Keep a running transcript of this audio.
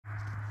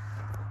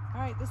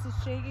Alright, this is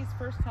Shaggy's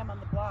first time on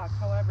the block.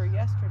 However,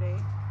 yesterday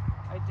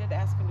I did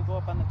ask him to go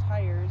up on the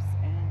tires,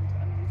 and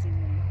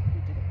amazingly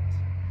he did it.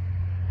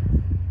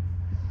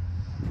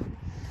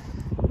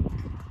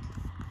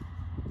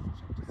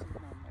 Check to see if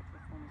my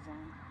microphone is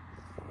on.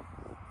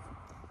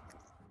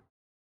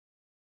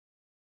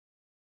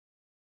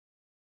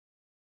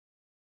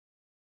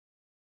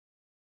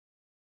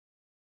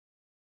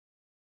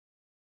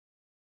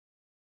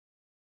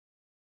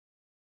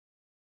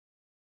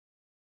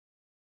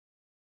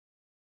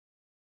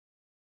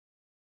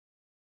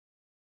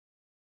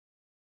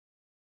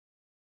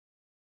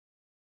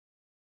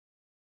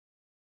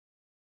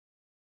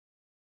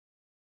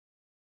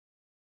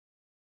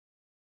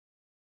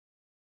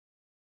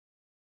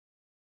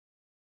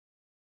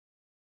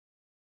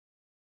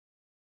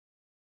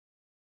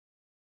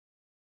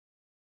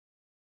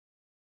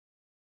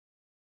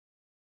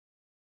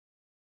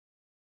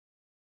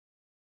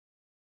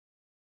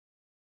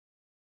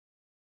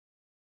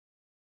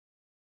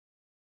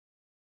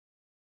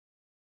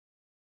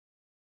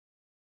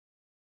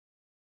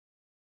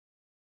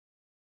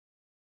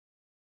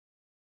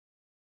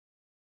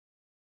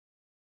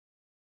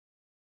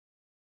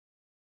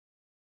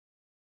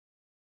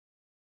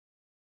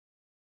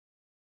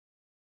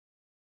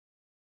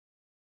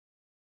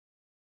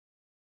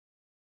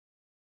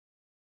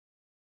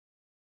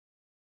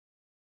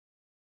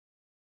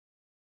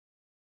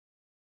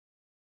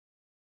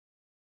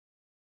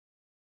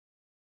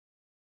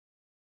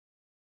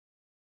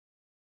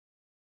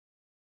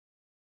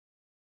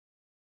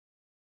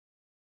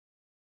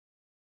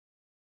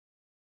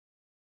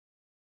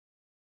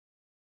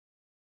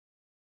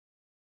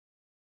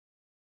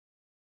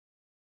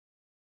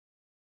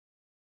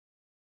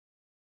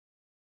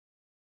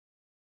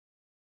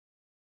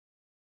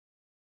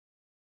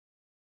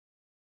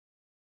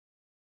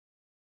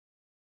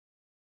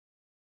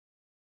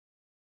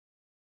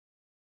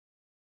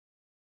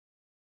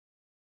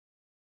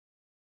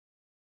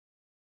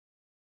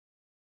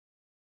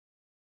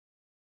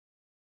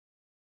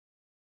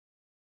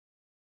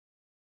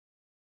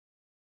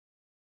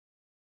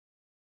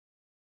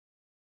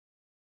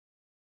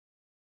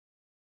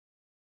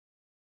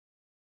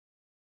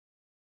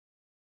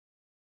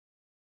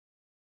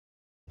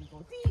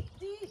 Deep,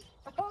 deep.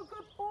 Oh,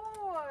 good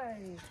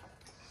boy.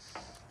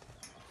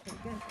 Okay,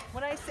 good.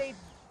 When I say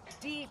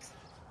deep,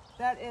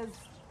 that is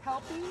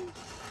helping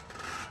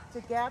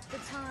to gap the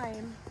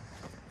time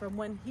from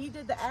when he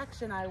did the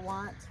action I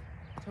want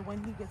to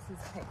when he gets his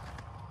pay.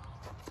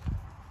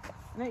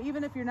 And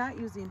even if you're not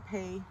using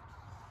pay,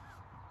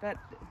 that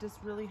just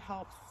really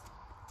helps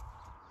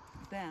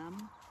them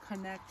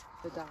connect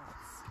the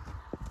dots.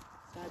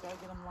 So I gotta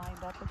get them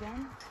lined up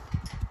again.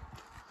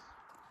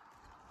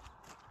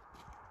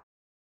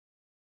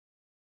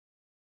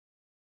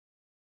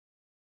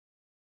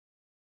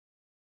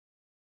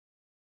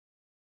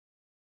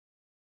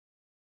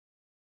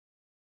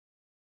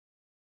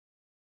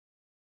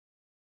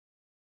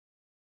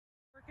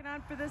 Working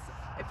on for this,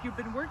 if you've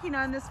been working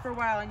on this for a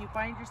while and you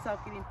find yourself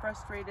getting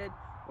frustrated,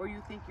 or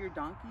you think your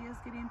donkey is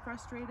getting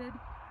frustrated,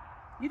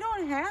 you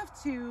don't have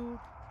to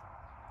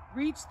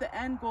reach the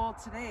end goal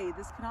today.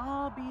 This can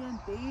all be in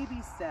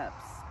baby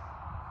steps.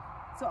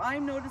 So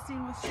I'm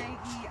noticing with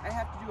Shaggy, I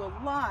have to do a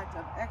lot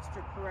of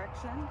extra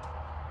correction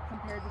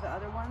compared to the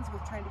other ones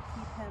with trying to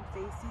keep him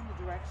facing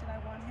the direction I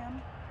want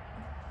him.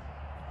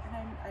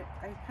 And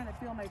I kind of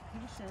feel my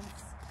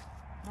patience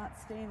not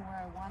staying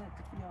where I want it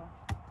to feel.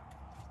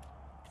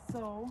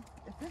 So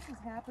if this is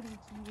happening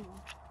to you,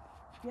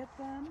 get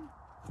them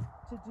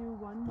to do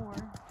one more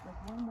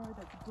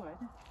that's good.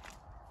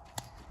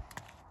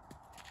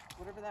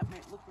 Whatever that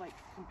might look like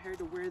compared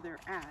to where they're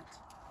at.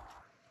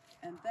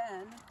 And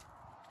then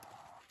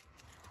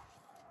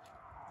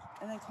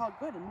call it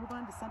good and move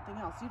on to something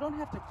else. You don't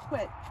have to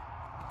quit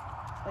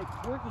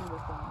like working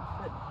with them,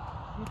 but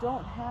you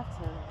don't have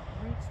to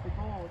reach the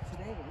goal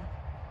today.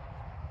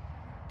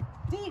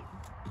 Deep!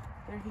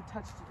 There, he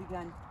touched it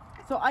again.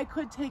 So I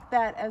could take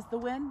that as the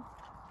win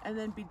and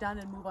then be done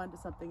and move on to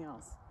something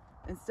else,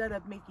 instead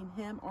of making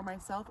him or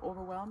myself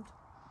overwhelmed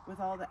with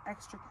all the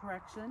extra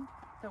correction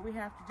that we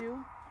have to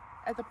do.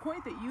 At the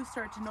point that you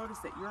start to notice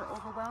that you're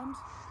overwhelmed,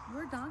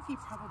 your donkey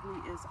probably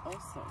is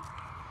also.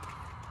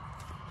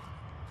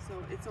 So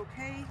it's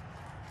okay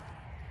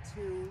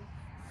to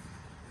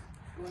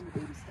go in the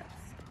baby steps.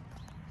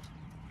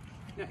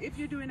 Now, if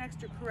you're doing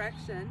extra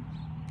correction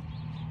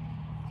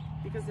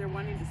because they're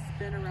wanting to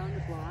spin around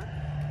the block,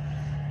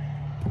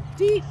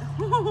 deep,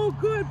 oh,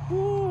 good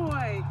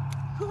boy,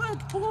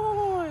 good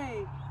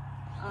boy.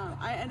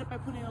 I end up by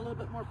putting a little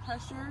bit more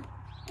pressure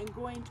and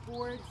going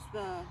towards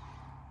the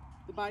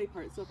body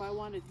part. So if I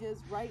wanted his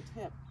right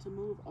hip to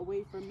move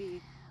away from me,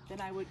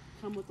 then I would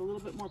come with a little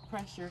bit more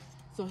pressure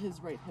so his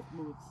right hip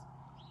moves.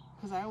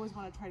 Because I always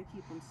want to try to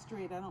keep them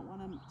straight. I don't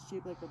want them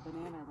shaped like a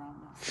banana around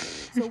them.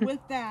 So with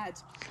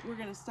that, we're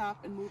going to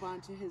stop and move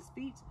on to his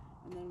feet,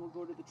 and then we'll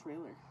go to the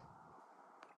trailer.